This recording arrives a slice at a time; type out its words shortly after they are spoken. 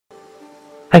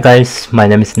Hi guys, my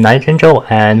name is Night Angel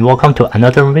and welcome to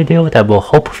another video that will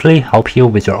hopefully help you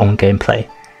with your own gameplay.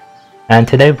 And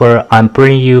today I'm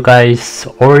bringing you guys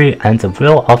Ori and the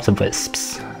Will of the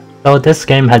Wisps. So this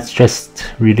game has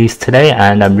just released today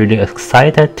and I'm really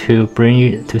excited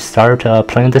to start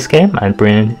playing this game and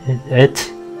bring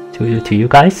it to you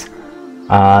guys.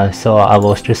 So I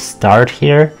will just start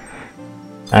here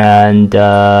and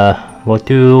we'll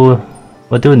do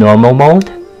normal mode.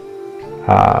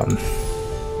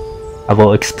 I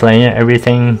will explain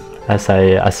everything as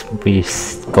we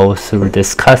go through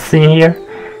this cutscene here.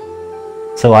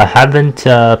 So I haven't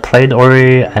played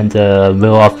Ori and the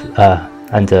Will of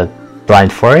and the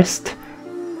Blind Forest,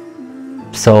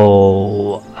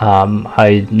 so I'm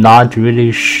not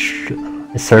really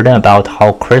certain about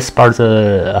how crisp are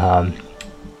the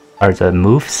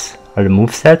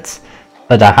movesets.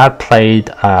 But I have played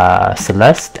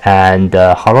Celeste and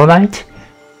Hollow Knight.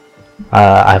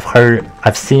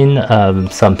 I've seen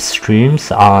some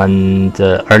streams on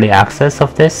the early access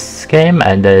of this game,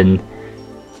 and then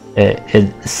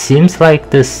it seems like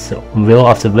this Will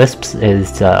of the Wisps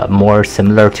is more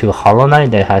similar to Hollow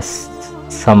Knight. It has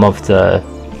some of the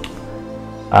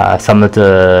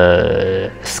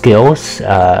skills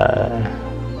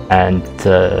and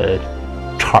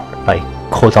like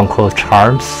quote-unquote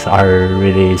charms are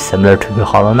really similar to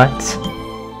Hollow Knight's.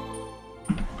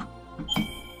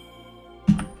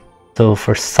 So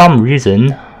for some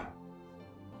reason,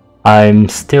 I'm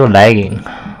still lagging.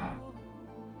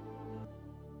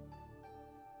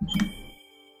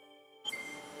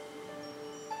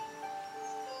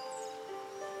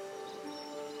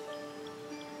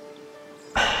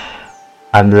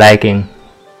 I'm lagging.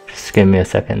 Just give me a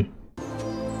second.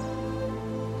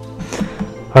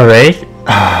 Alright,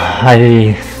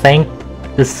 I think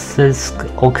this is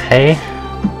okay.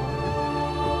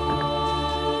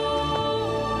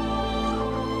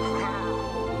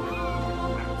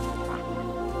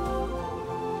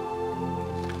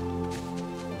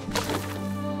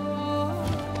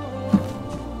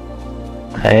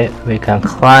 Okay, we can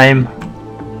climb.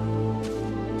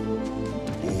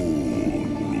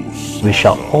 We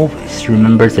shall always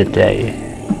remember the day.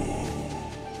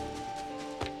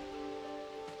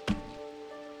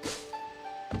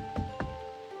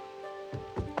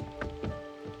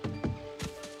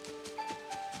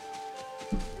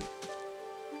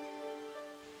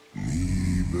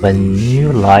 When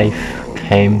new life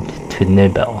came to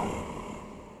Nibel.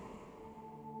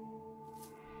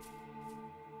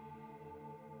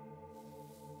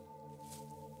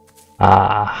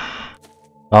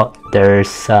 Well,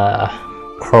 there's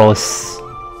Peril's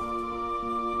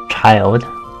child.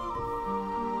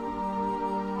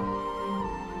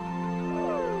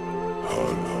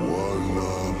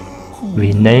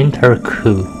 We named her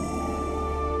Ku.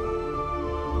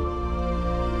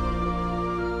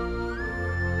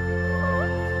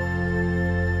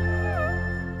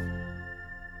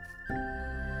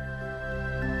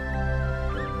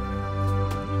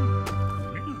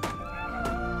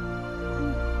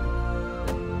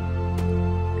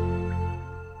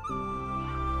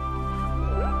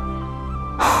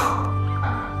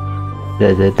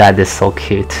 That is so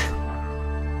cute.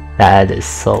 That is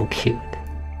so cute.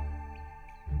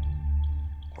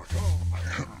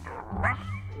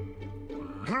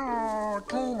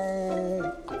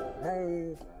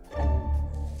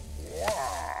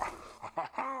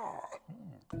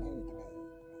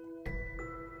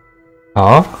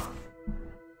 Oh?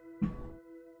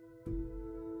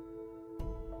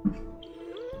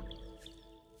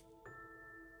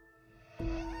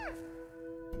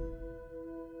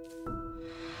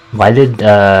 Why did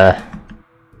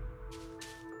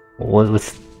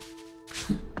what's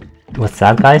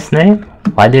that guy's name?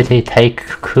 Why did he take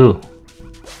Ku?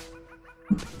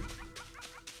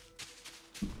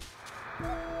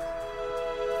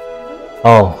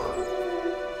 Oh,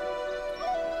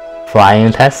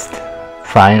 flying test,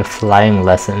 flying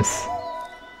lessons.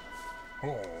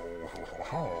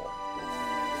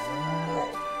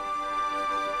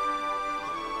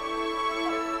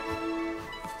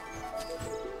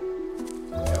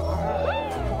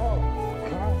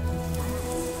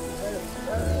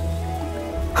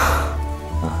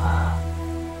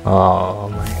 Oh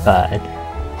my god.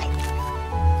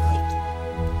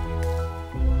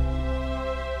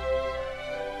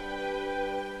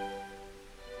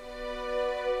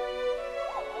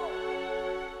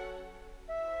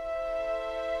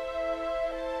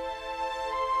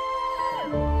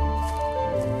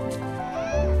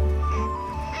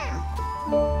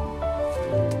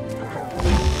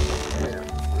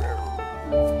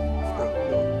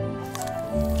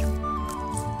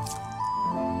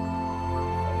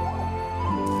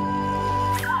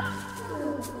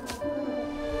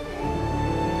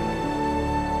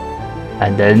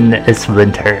 And then it's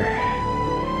winter.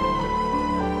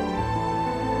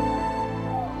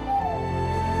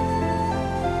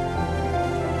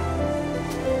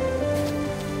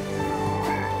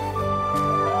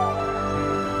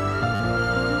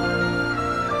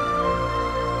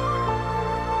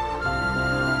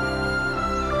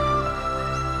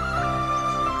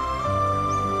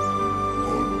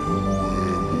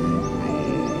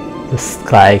 The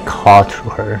sky called to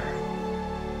her.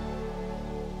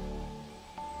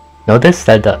 Notice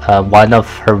that one of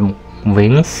her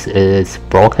wings is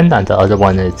broken and the other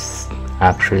one is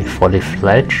actually fully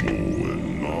fledged.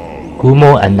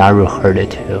 Gumo and Naru heard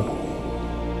it too.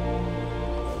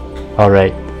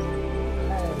 Alright.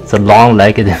 The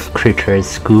long-legged creature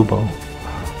is Gumo.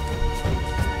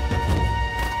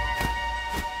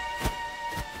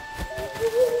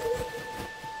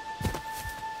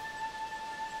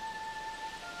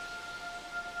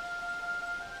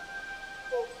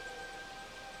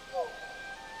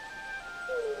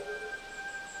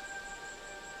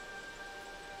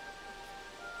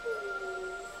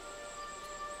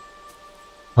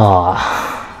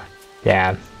 Oh,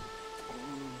 damn.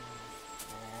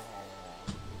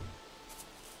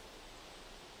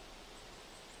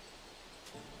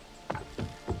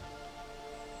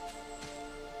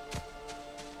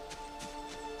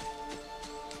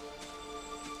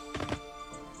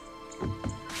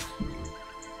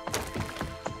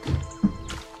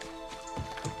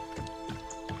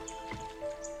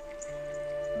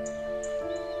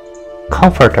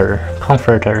 Comforter,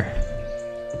 comforter.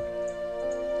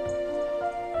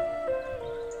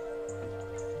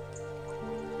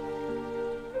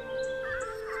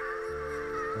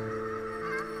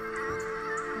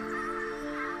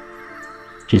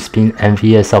 She's been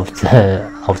envious of the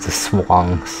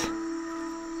swans.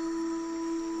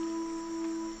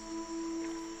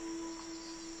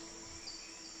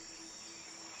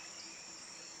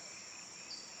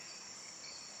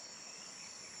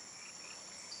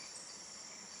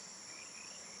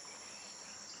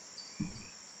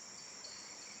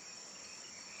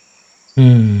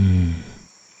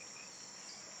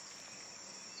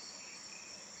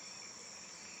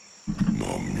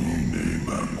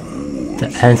 The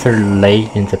answer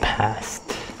lay in the past.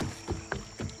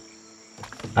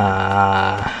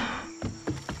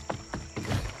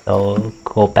 So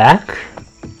go back.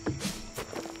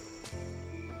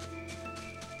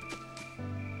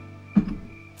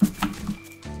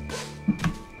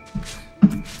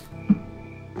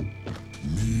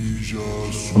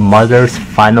 Mother's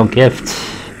final gift.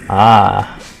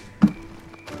 Ah.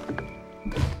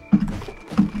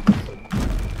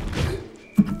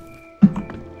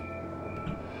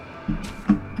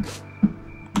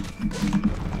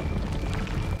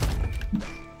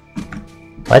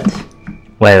 What?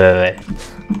 Wait.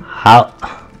 How?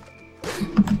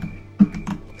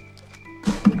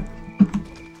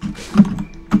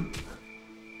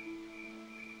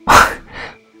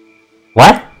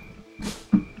 What?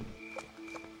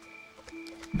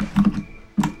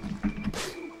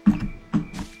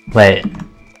 Wait.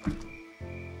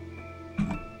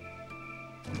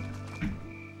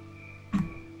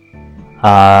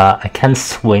 I can't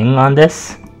swing on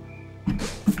this?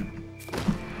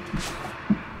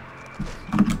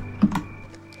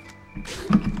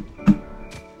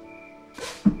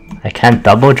 I can't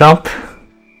double jump?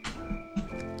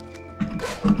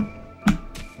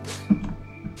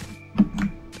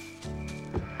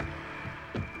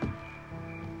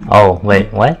 Oh,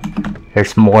 wait, what?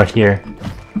 There's more here.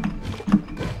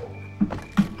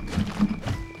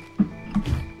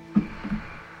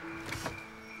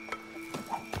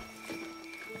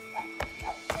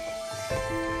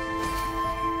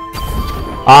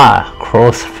 Ah,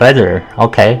 crow's feather,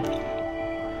 okay.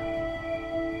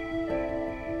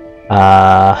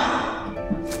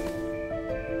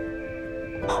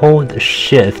 Hold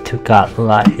shift to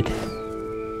godlike.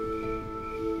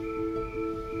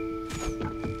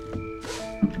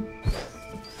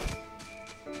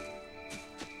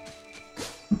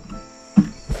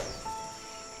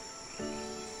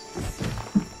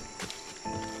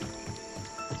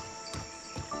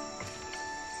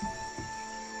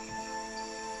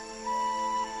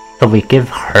 So we give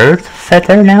her the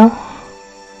feather now?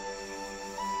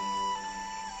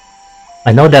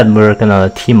 I know that we're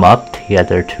gonna team up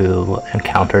together to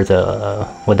encounter the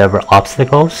whatever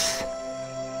obstacles.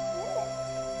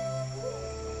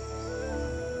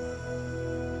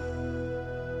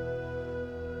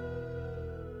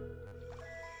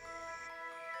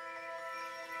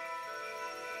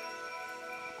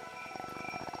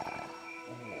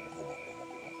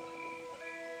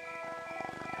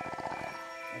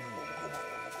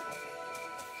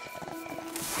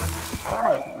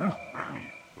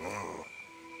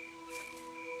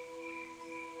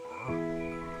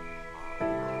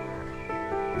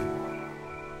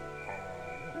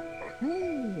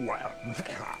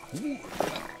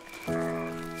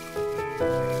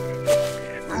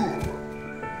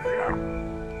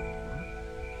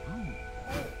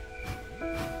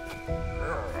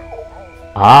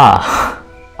 Ah,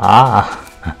 ah.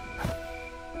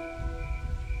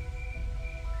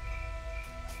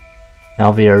 Now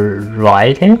we are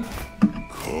riding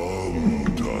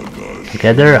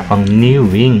together on new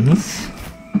wings.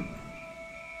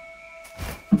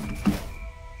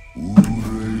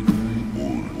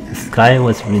 The sky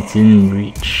was within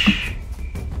reach.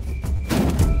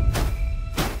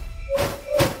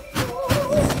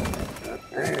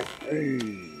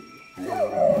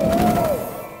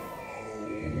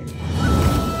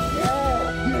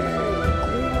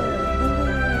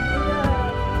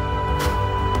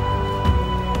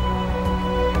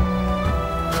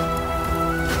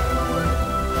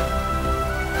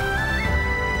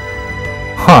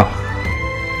 Huh.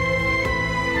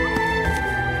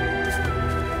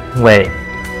 Wait.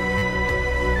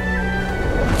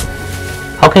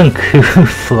 How can Ku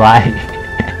fly?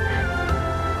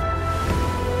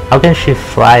 How can she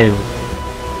fly?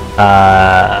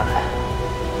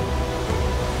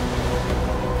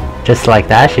 Just like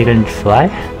that, she can fly?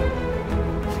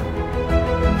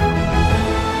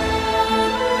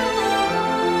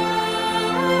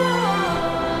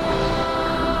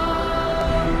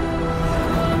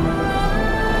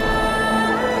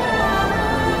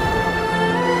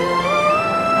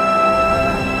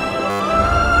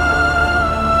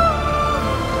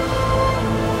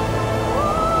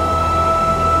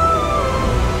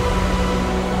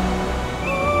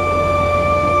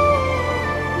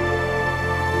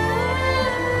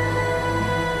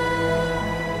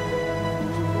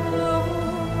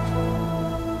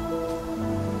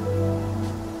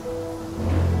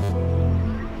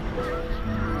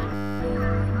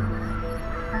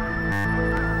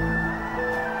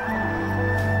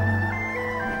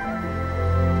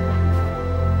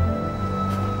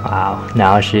 Wow,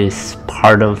 now she's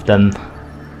part of them.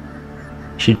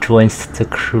 She joins the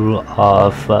crew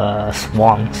of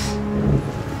swans.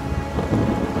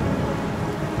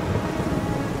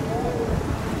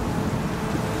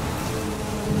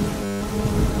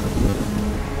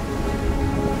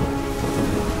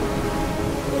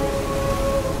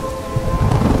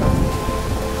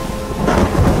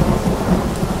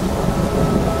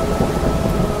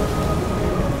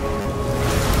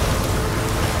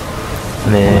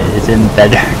 I mean, isn't it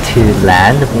better to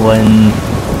land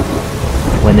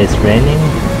when it's raining?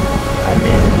 I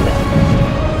mean,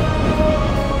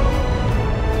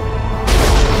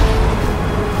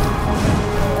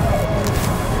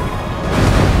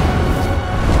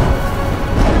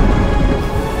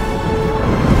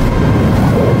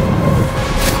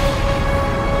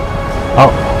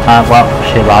 oh, well,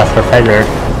 she lost her feather.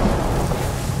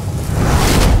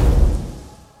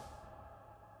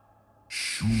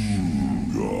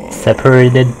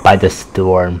 Separated by the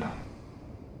storm,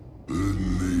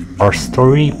 our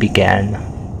story began.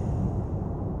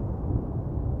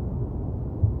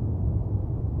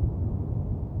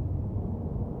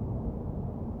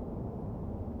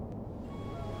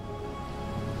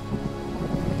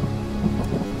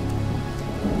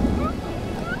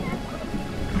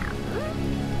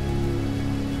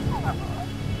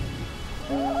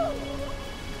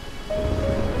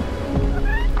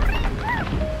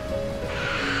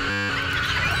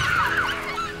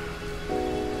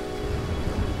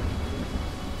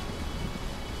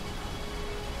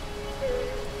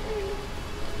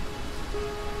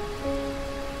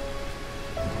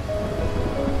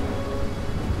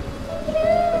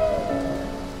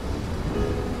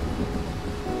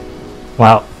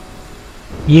 Well,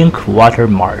 Inkwater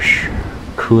Marsh.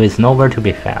 Ku is nowhere to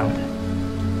be found.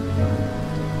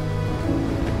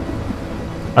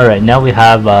 Alright, now we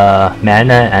have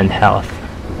mana and health.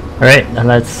 Alright,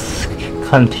 let's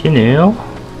continue.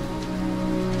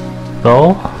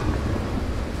 Go.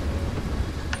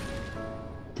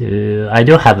 I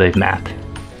do have a map.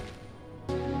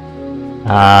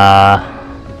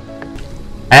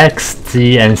 X,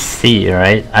 Z, and C,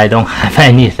 right? I don't have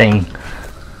anything.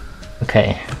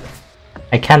 Okay,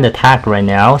 I can't attack right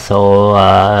now, so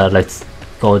let's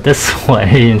go this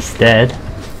way instead.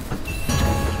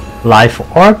 Life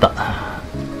orb?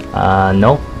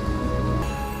 Nope.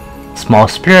 Small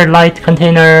spirit light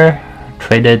container,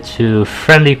 traded to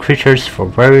friendly creatures for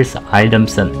various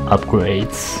items and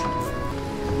upgrades.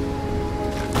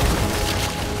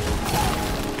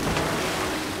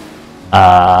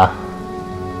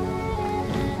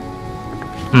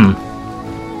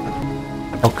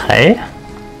 Okay.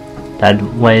 That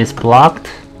way is blocked.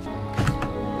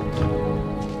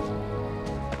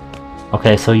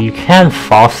 Okay, so you can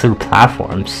fall through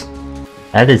platforms.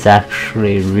 That is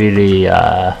actually really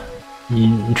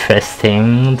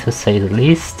interesting, to say the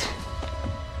least.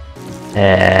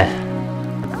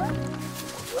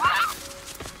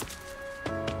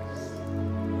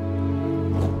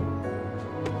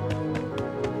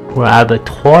 Grab a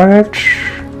torch.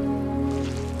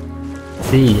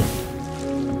 See.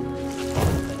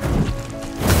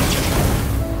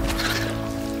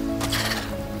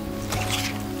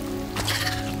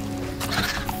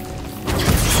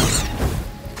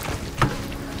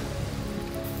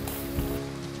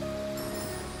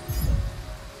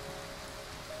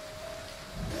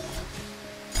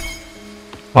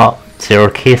 Well, 0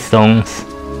 keystones.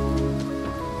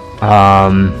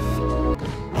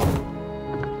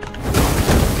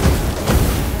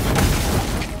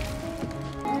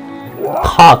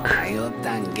 Cock.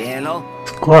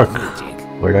 Squark.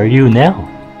 Where are you now?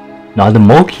 Not a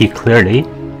Moki, clearly.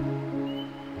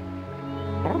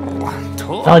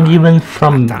 Not even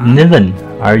from Niven,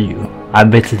 are you? I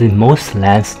visited most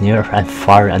lands near and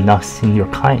far and not seen your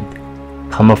kind.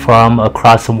 Coming from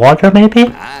across the water,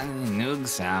 maybe?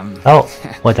 Oh,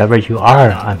 whatever you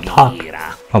are, I'm Talk.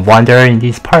 A wanderer in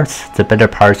these parts, the better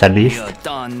parts at least.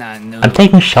 I'm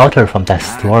taking shelter from that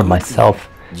storm myself,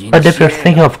 but if you're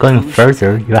thinking of going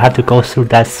further, you have to go through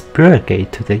that spirit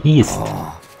gate to the east.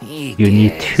 You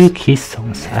need 2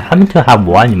 keystones. I happen to have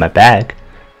 1 in my bag,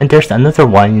 and there's another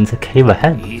one in the cave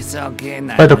ahead.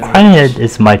 But acquiring it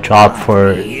is my job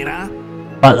for...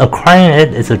 But acquiring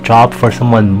it is a job for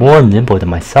someone more nimble than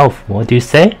myself. What do you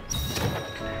say?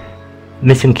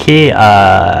 Missing key,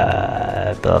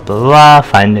 blah blah blah,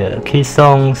 find the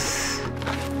keystones.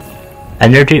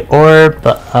 Energy orb,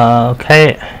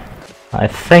 okay. I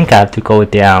think I have to go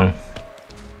down.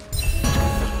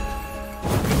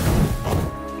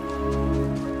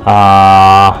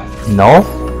 No,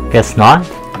 guess not.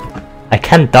 I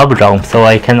can't double jump, so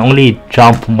I can only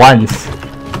jump once.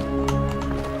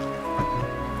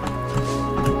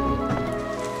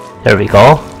 There we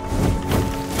go.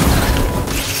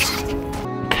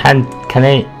 Can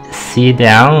I see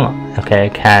down? Okay, I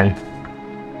can.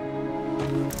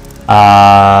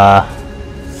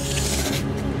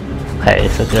 Okay,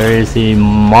 so there is a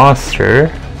monster.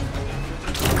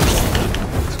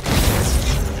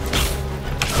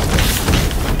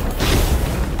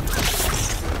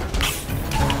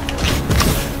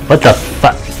 What the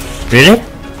fuck? Really?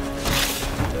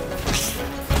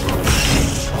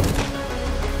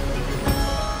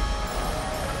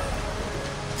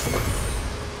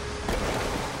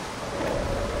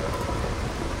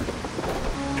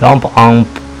 Jump on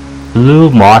blue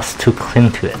moss to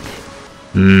cling to it.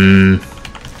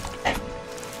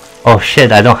 Oh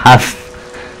shit, I don't have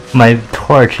my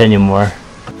torch anymore.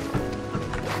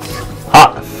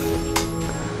 Ah!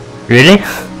 Really?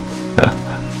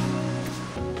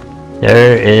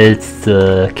 There is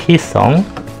the keystone.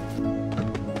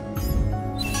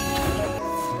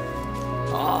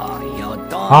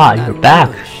 Ah, you're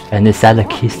back. And is that a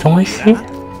keystone I see?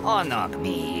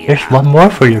 Here's one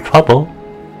more for your trouble.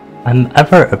 I'm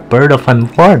ever a bird of my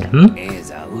word,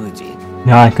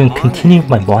 Now I can continue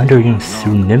my wanderings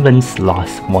through Niven's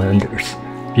lost wonders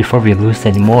before we lose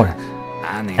any more.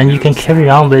 And you can carry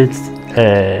on with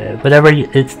whatever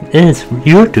it is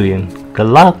you're doing. Good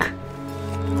luck!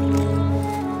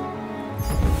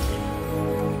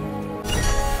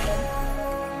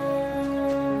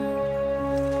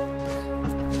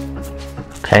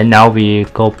 Okay, now we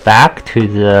go back to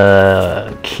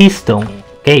the keystone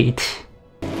gate.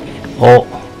 Oh.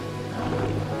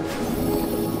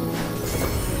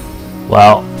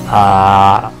 Well,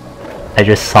 I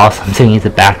just saw something in the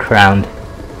background.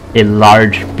 A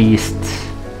large beast.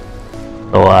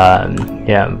 So,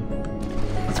 yeah.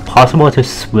 It's possible to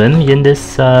swim in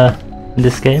this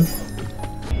game.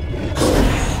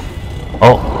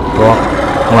 Oh,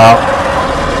 well.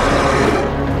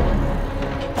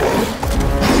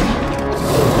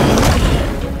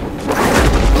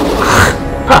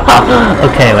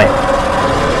 Okay, wait.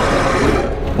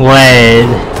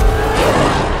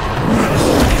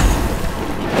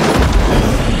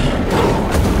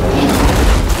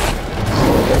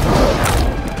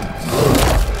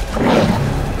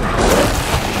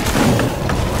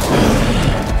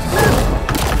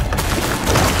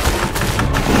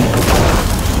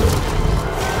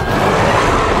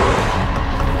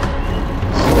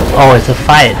 Oh, it's a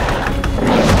fight.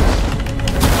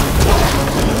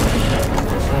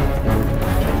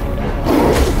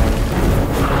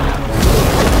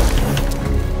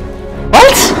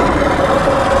 What?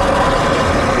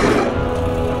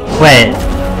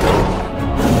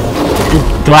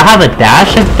 Do I have a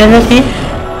dash ability?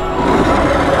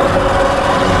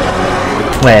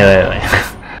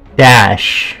 Wait.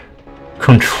 Dash.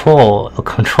 Control.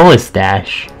 Control is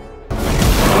dash.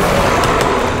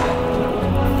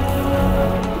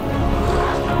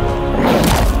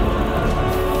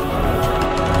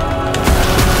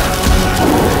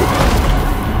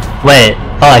 Wait,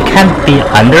 oh, I can't be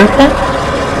under him?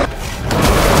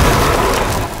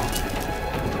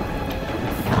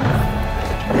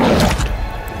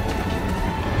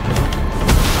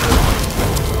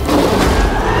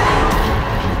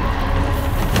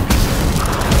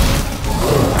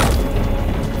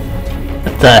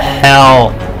 What the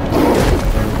hell?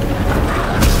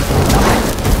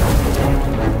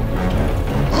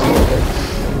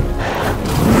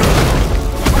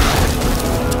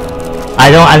 I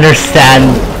don't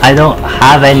understand. I don't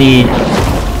have any.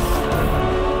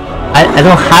 I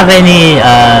don't have any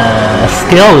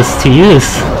skills to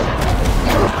use.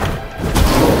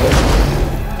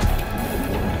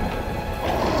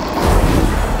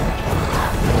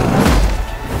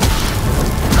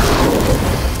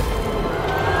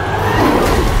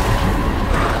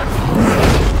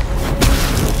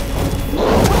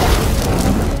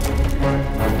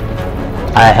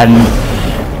 I hadn't.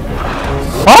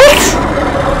 What?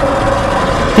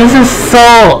 This is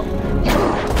so.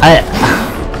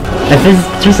 If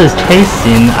it's just a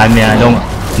chasing, I mean, I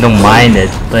don't mind it,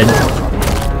 but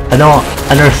I don't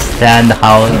understand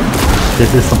how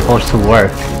this is supposed to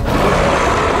work.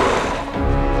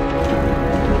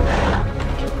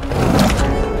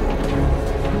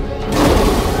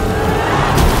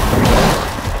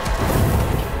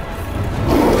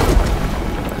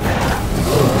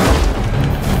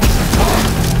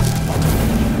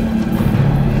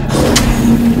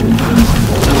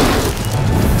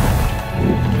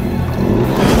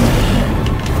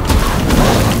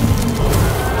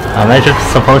 Am I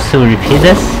just supposed to repeat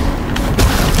this?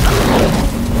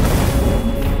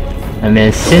 I mean,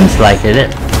 it seems like it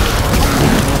is.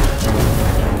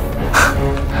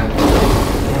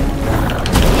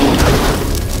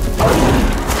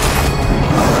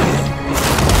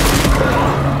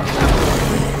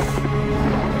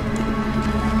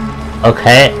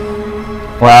 Okay.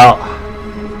 Well.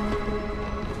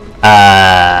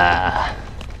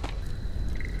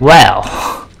 Well.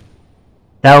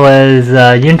 That was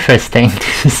interesting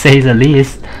to say the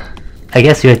least. I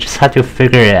guess you just have to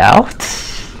figure it out.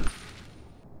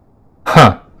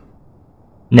 Huh.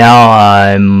 Now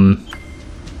I'm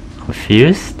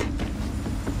confused.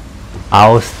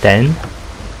 I'll stand.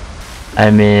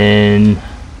 I mean,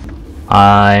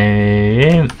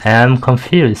 I am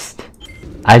confused.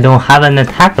 I don't have an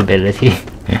attack ability.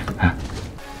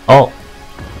 Oh,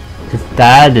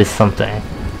 that is something.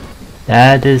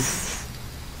 That is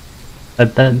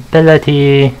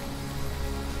ability.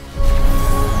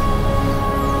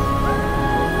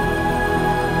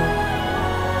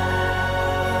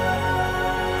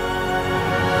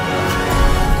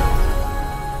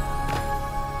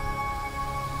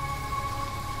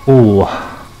 Ooh.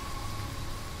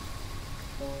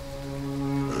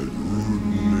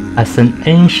 As an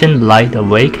ancient light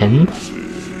awakened,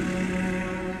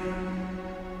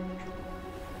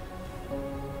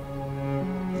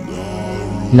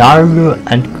 Naru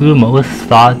and Gumo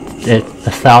saw it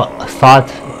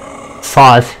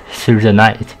through the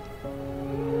night.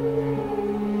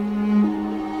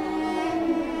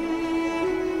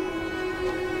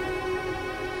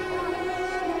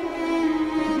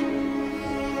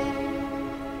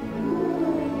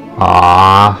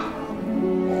 Ah.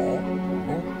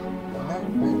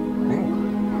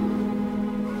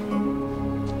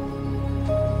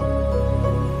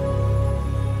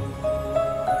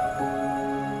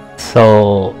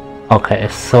 So, okay,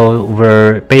 so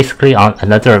we're basically on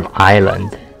another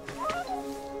island.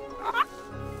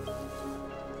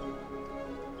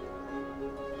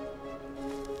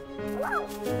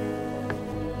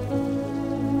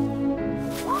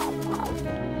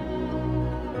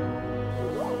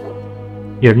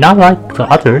 You're not like the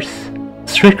others.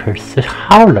 Strickers, the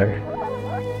Howler.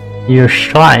 In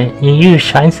you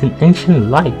shines an ancient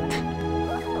light.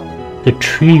 The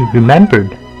tree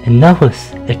remembered. It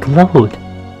knows, it glowed.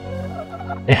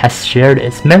 It has shared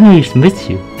its memories with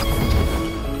you.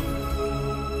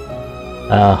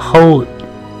 Hold,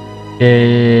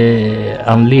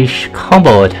 unleash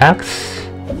combo attacks.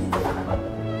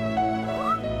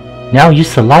 Now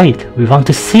use the light, we want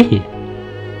to see.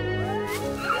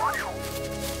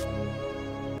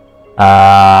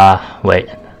 Wait.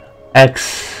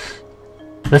 X.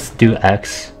 Let's do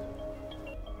X.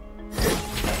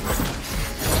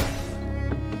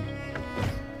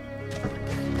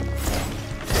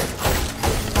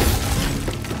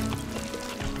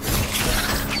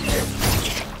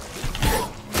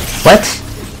 What?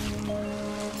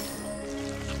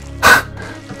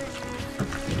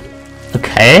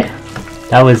 Okay.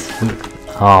 That was...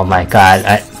 Oh my god,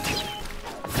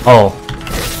 Oh.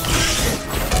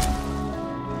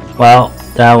 Well,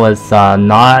 that was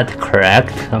not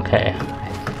correct. Okay.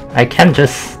 I can't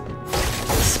just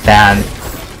spam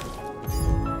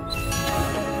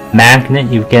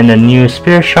magnet. You get a new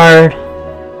spirit shard.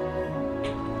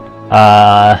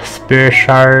 Spirit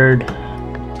shard.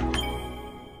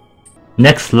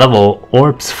 Next level,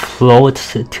 orbs float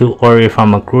to Ori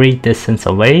from a great distance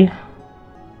away.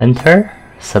 Enter.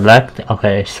 Select.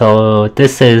 Okay, so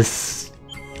this is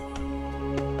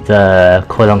the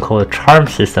quote-unquote charm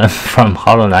system from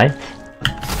Hollow Knight.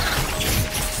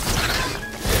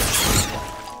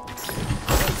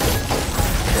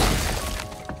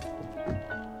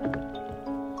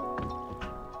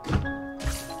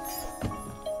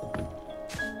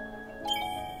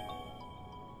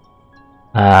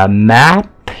 Map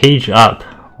page up.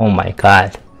 Oh my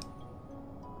god.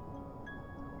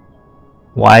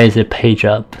 Why is it page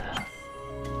up?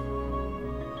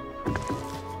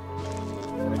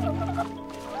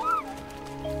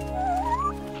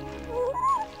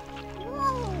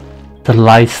 The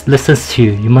light listens to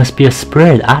you. You must be a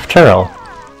spirit after all.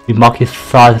 Yumaki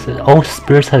thought that all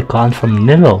spirits had gone from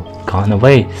Nilo, gone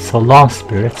away. So long,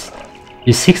 spirits.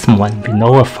 You seek someone, we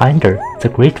know a finder, the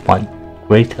great one,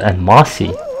 great and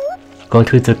mossy. Go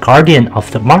to the guardian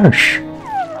of the marsh.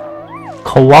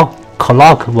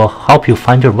 Kolok will help you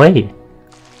find your way.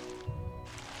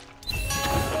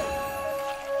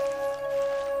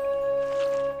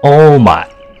 Oh my.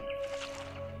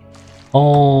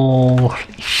 Oh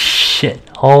shit.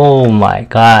 Oh my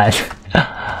god.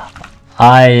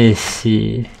 I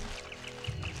see.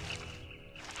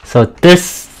 So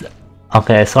this...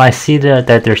 Okay, so I see that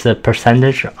there's a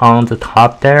percentage on the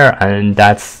top there, and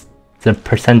that's the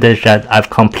percentage that I've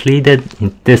completed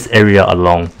in this area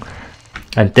alone.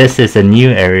 And this is a new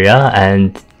area,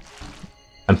 and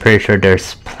I'm pretty sure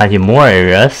there's plenty more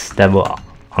areas that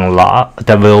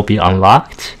will be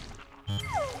unlocked.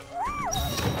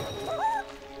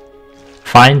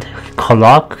 Find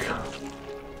Kolok.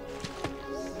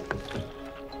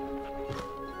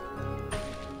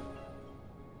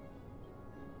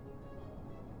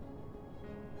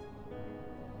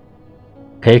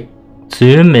 Okay,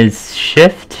 zoom is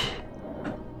shift.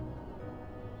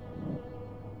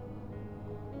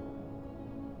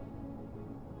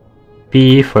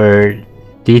 B for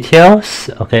details.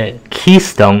 Okay,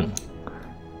 keystone.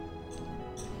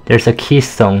 There's a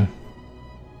keystone.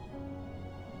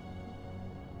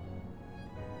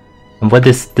 And what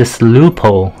is this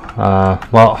loophole?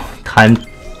 Well, time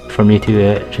for me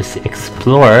to just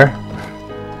explore.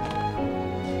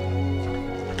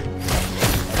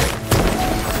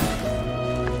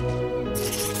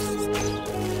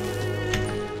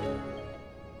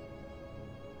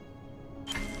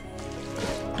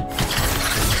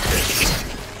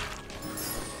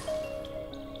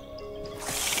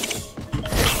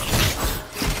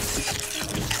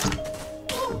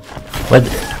 What?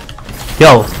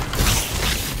 Yo!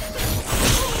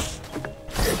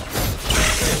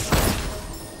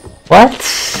 What?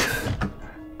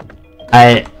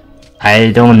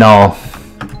 I don't know.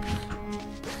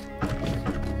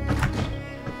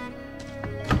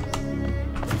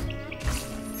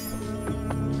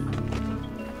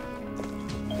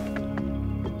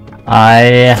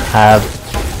 I have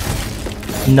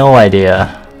no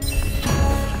idea.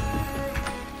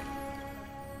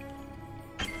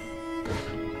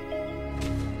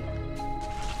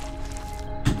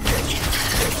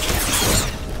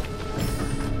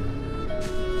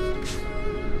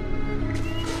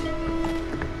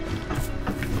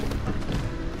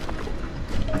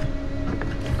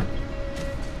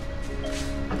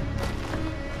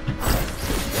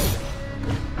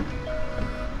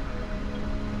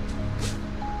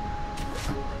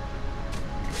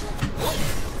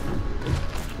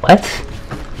 What?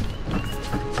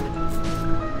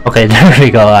 Okay, there we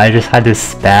go. I just had to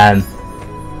spam.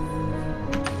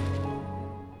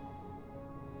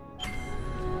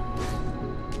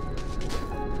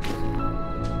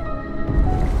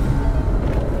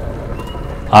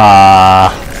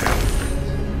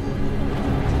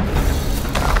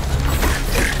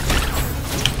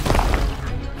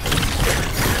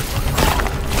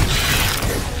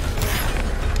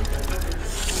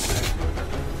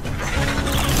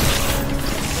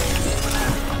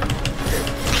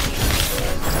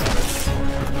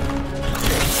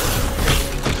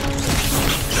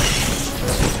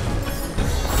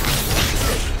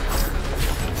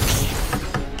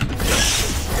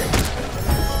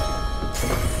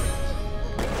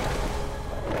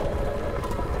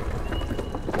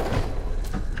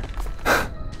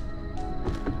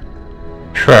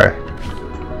 Sure.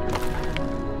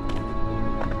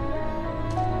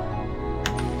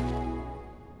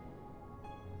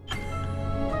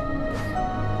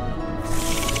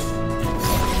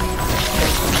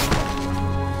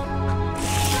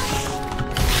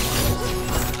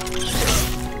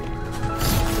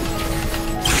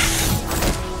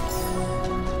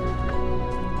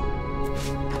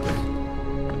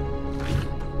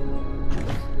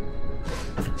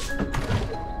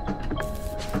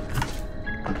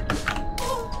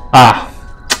 Ah,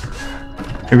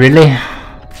 really?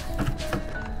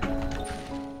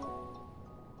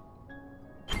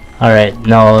 Alright,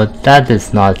 no, that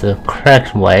is not the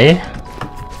correct way.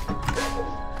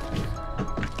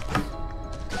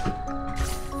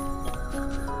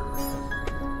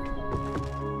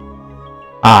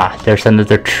 Ah, there's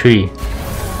another tree.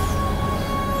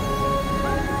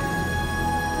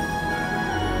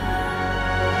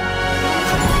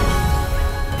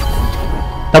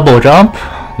 Double jump,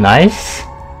 nice.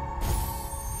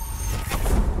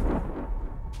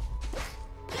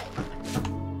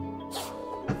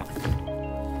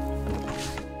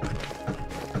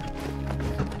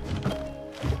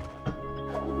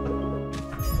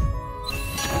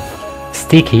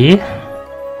 Sticky.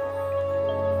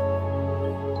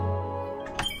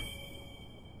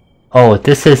 Oh,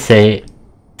 this is a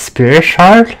spirit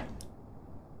shard?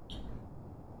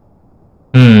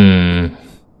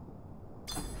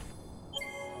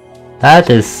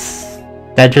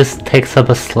 That just takes up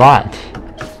a slot.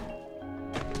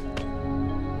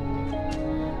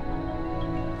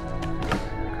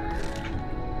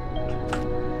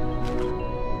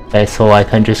 Okay, so I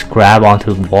can just grab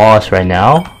onto walls right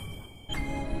now.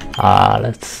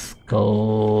 Let's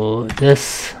go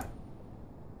this.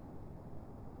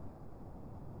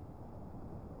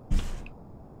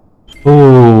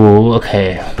 Ooh,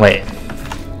 okay, wait.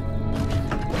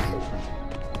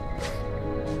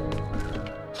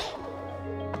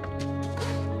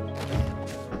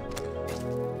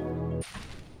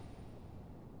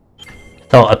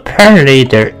 So apparently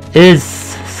there is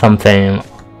something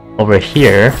over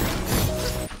here.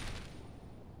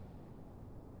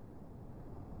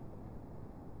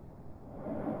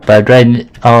 But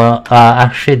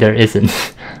actually there isn't.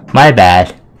 My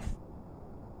bad.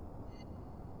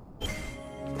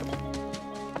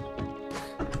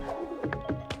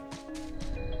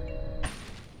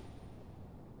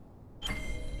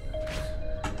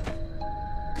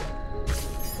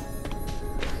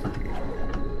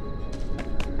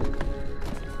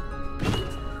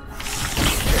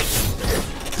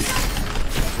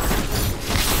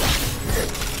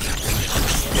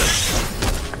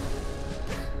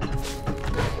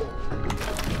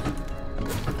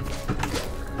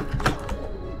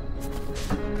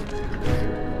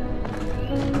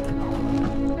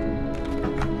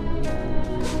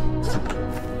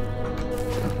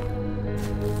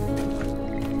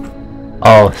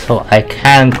 Oh, so I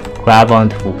can't grab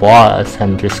onto walls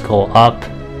and just go up.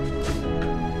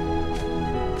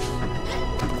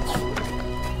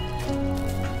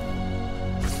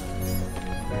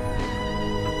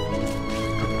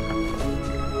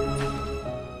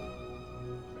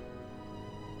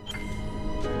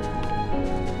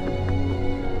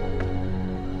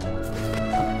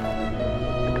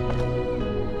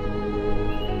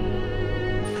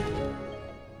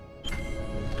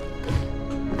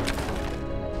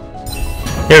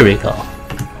 There we go.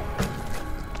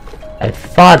 I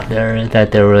thought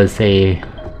that there was an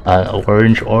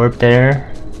orange orb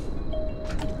there.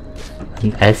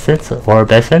 An essence?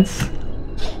 Orb essence?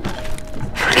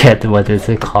 Forget what is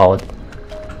it called.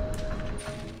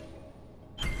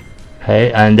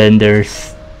 Okay, and then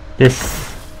there's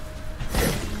this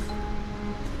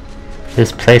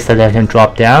place that I can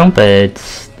drop down, but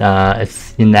it's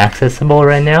inaccessible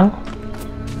right now.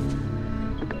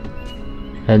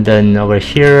 And then over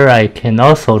here I can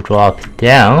also drop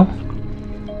down.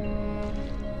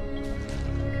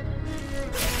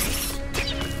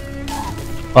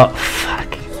 Oh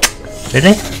fuck.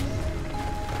 Really?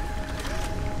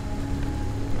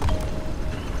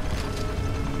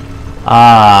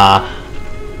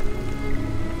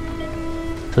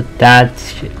 So that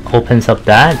opens up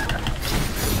that.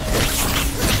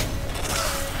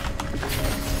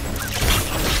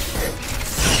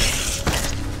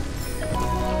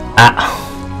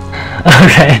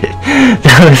 Alright,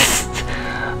 that was...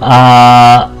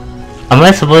 am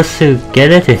I supposed to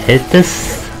get it to hit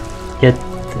this?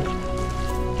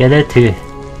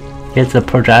 Get the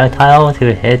projectile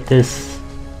to hit this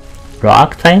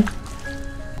rock thing?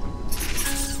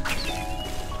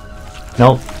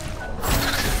 Nope.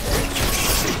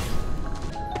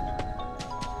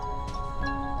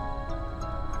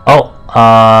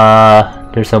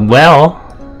 there's a well.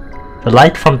 The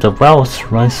light from the wells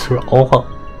runs through all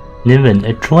Niven.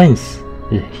 It joins,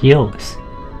 it heals.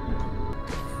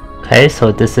 Okay,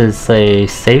 so this is a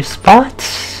safe spot.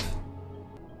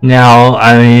 Now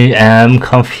I am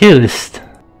confused.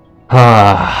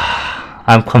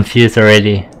 I'm confused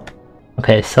already.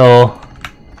 Okay, so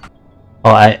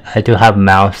I do have a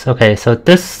mouse. Okay, so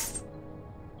this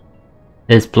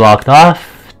is blocked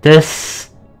off. This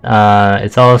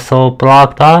it's also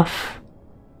blocked off.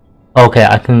 Okay,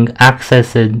 I can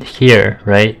access it here,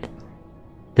 right?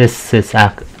 This is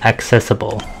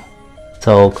accessible.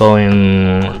 So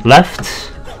going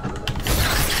left.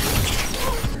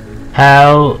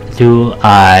 How do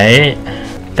I...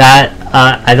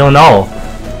 I don't know.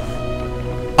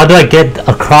 How do I get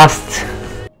across?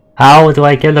 How do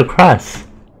I get across?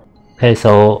 Okay,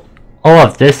 so all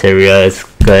of this area is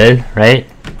good, right?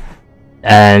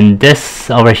 And this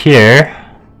over here,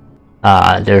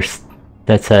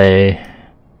 that's a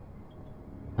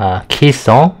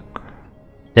keystone.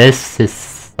 This is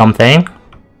something.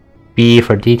 B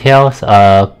for details,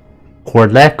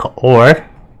 cordlek or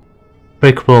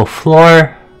breakable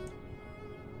floor,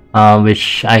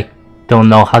 which I don't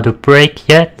know how to break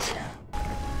yet.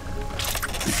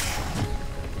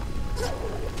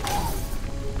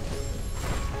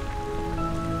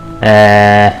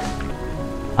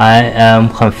 I am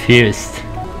confused.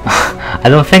 I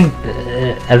don't think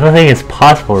it's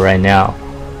possible right now.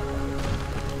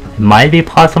 It might be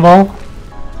possible.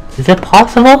 Is it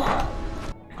possible?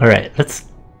 Alright, let's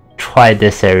try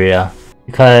this area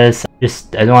because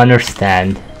I don't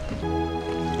understand.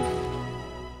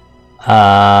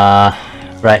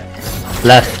 Right,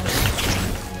 left,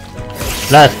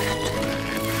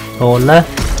 go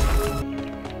left.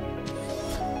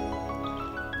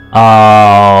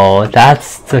 Oh,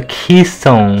 that's the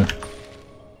keystone.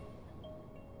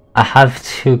 I have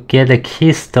to get a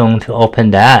keystone to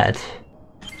open that.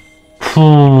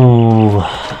 Phew.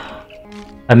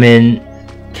 I mean,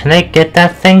 can I get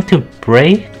that thing to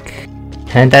break?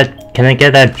 Can I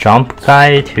get that jump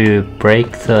guy to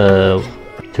break the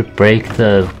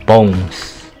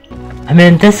bones? I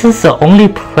mean, this is the only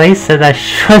place that I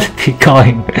should be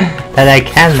going that I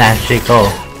can actually go.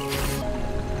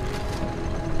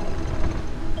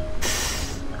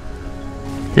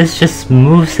 This just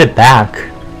moves it back.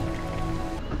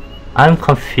 I'm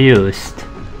confused.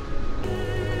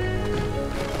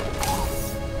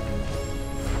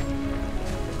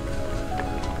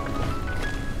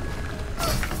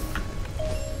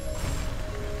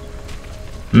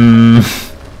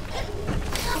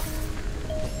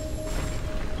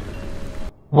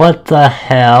 What the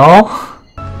hell?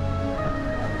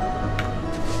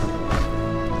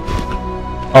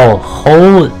 Oh,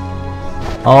 hold.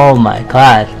 Oh my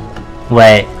god.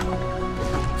 Wait.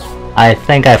 I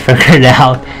think I figured it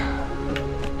out.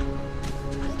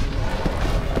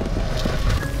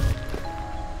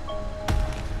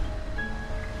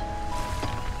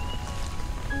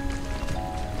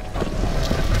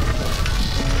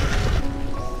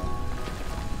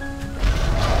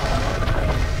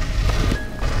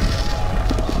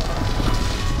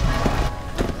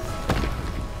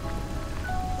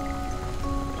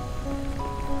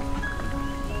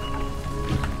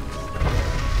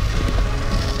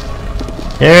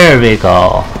 There we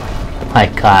go. My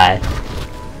god.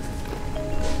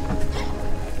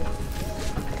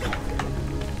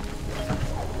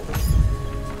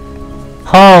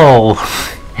 Oh.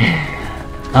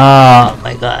 Oh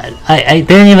my god. I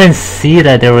didn't even see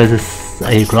that there was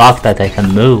a rock that I can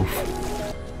move.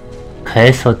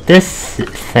 Okay, so this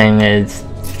thing is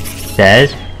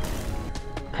dead.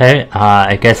 Okay,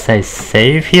 I guess I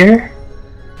save here.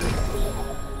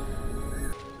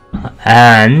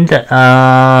 And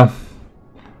I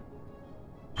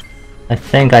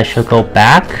think I should go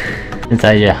back since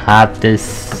I have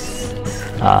this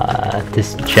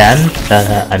this gem.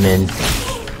 I mean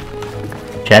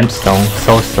gemstone,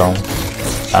 soulstone,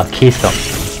 keystone.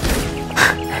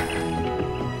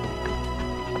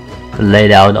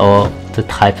 Laid out all the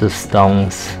types of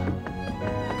stones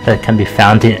that can be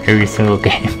found in every single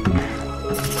game.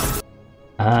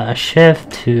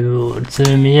 Shift to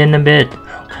zoom in a bit.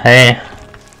 Okay.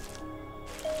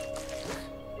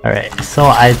 Alright, so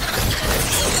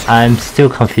I'm still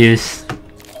confused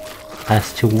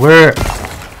as to where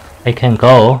I can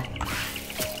go.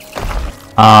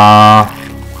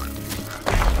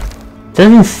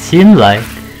 Doesn't seem like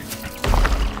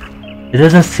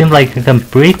I can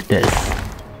break this.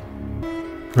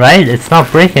 Right? It's not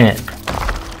breaking it.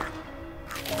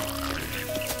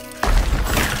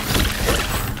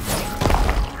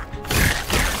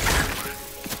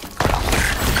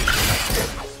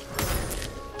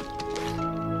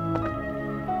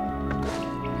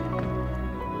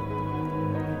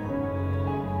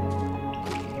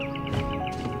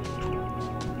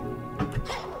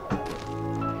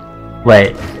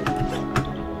 Wait.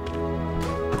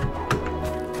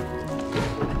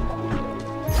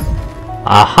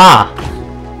 Aha!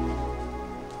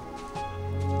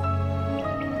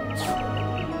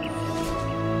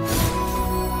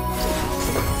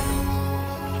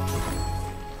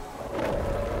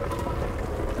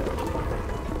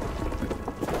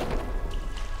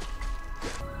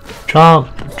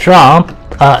 Jump, jump!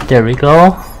 There we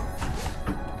go.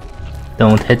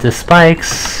 Don't hit the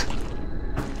spikes.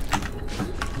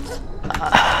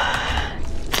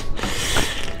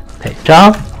 Okay,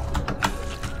 jump.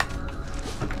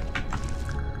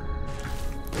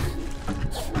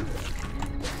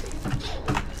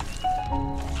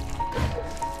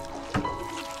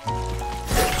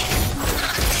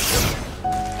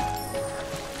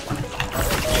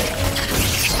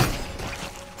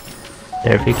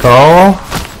 There we go.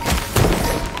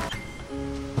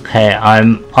 Okay,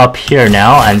 I'm up here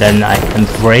now, and then I can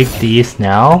break these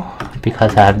now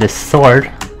because I have this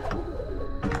sword.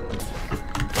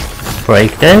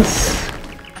 Break this.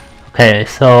 Okay,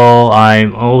 so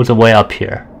I'm all the way up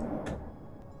here.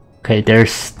 Okay,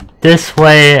 there's this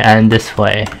way and this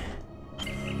way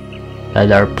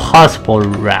that are possible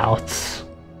routes,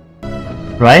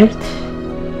 right?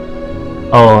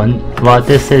 Oh, well,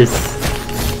 this is...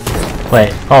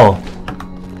 Wait, oh.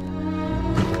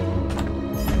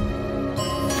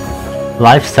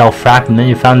 Lifestyle fragment.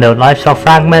 You found the lifestyle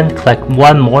fragment. Collect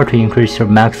one more to increase your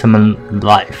maximum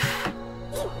life.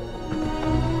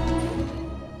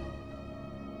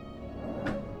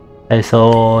 Okay,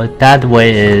 so that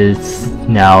way is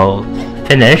now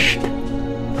finished.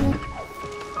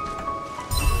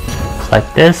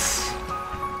 Collect this.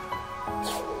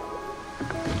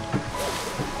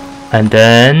 And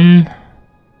then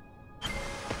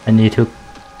I need to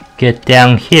get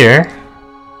down here.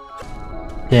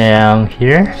 Down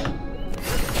here.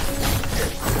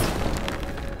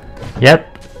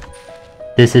 Yep.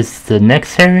 This is the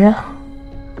next area.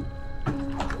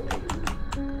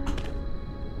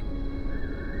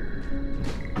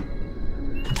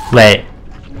 Wait.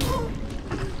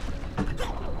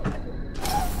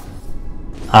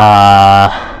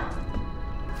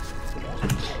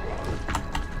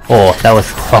 Oh, that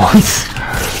was close.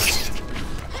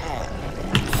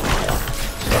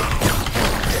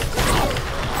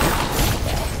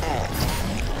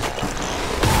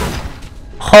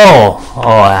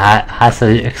 Oh, it has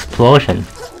an explosion.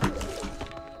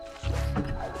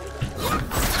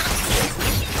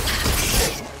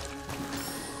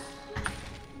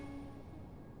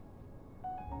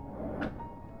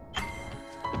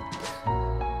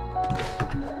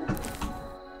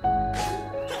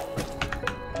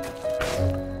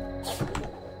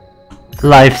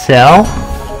 Life cell.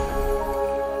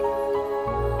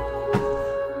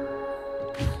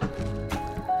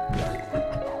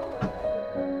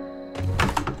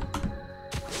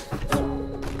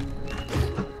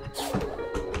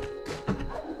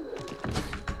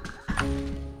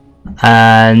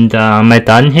 And am I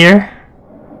done here?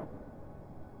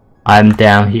 I'm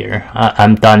down here.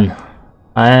 I'm done.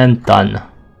 I am done.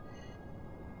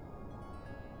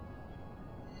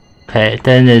 Okay,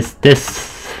 then is this.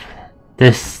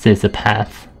 This is a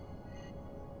path.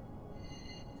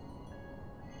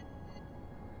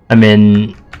 I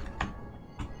mean,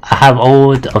 I have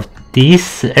all of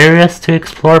these areas to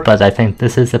explore, but I think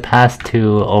this is a path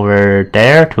to over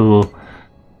there to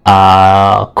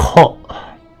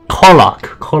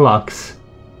Kolok's.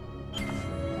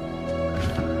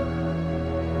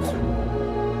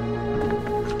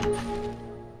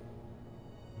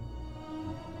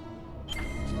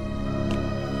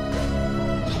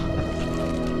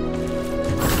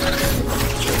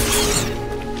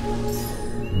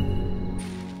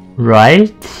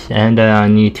 Right, and then I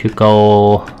need to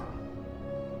go.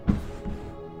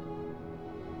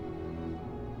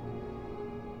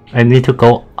 I need to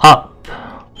go up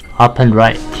and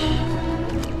right.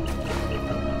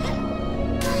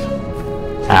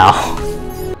 Ow.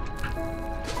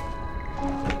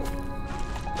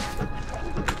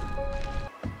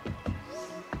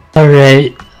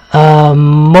 Alright,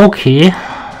 Moki.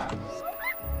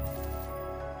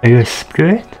 Are you a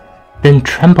spirit? Then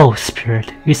tremble,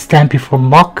 spirit. You stand before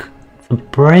mock the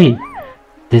brave.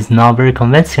 This is not very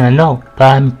convincing, I know, but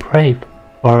I'm brave.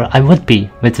 Or I would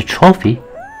be, with a trophy.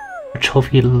 A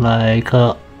trophy like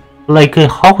a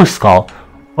hollow skull,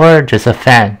 or just a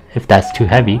fan, if that's too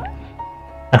heavy.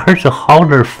 I heard the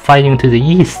howler fighting to the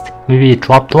east. Maybe it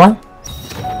dropped one?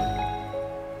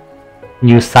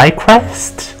 New side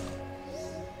quest?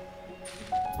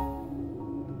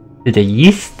 To the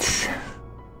east?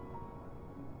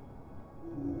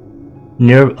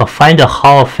 Find a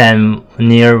Howl fan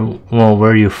near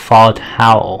where you fought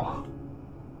Howl.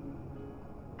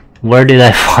 Where did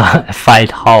I fight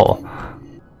Howl?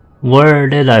 Where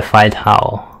did I fight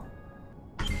Howl?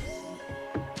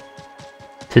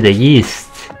 To the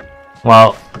east.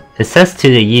 Well, it says to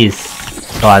the east,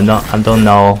 so I don't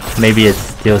know. Maybe it's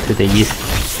still to the east.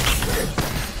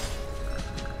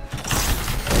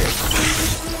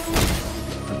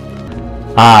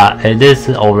 Ah, it is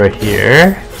over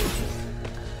here.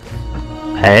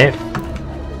 Okay.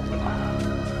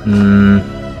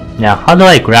 Now how do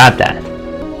I grab that?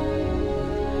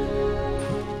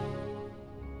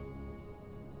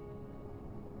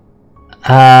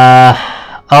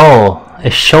 Oh,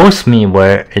 it shows me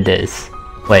where it is.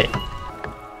 Wait.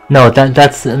 No,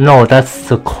 that's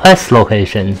the quest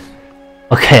location.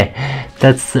 Okay,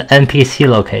 that's the NPC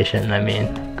location, I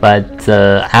mean. But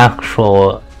the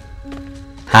actual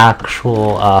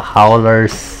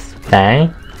Howler's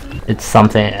thing, it's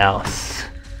something else.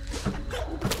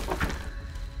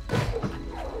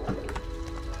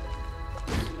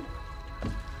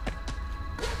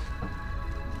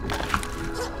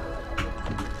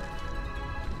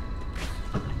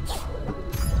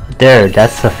 There,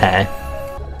 that's the fan.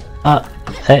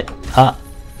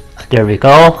 There we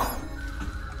go.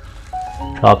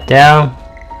 Drop down,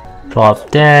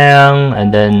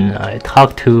 and then I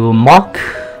talk to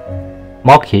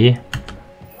Mocky.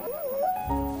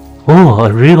 Oh,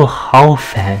 a real Howl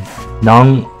fan.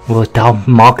 None will doubt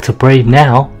Mock to brave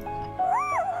now.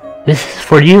 This is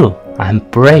for you. I'm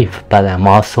brave, but I'm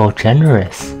also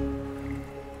generous.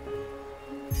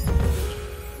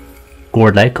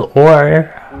 Gorlike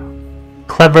ore.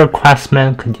 Clever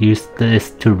craftsman could use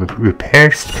this to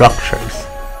repair structures.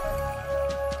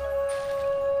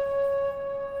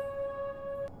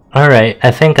 Alright,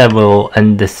 I think I will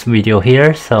end this video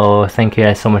here, so thank you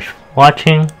guys so much for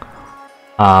watching.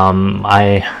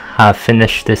 I have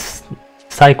finished this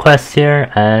side quest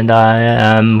here, and I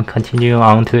am continuing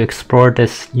on to explore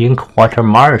this Inkwater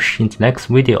Marsh in the next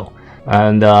video.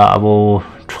 And I will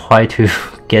try to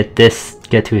get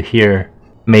to here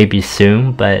maybe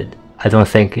soon, but I don't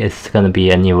think it's gonna be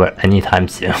anywhere anytime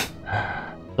soon.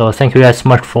 So thank you guys so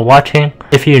much for watching.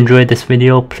 If you enjoyed this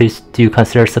video, please do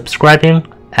consider subscribing,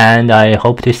 and I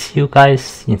hope to see you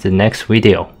guys in the next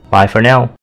video. Bye for now.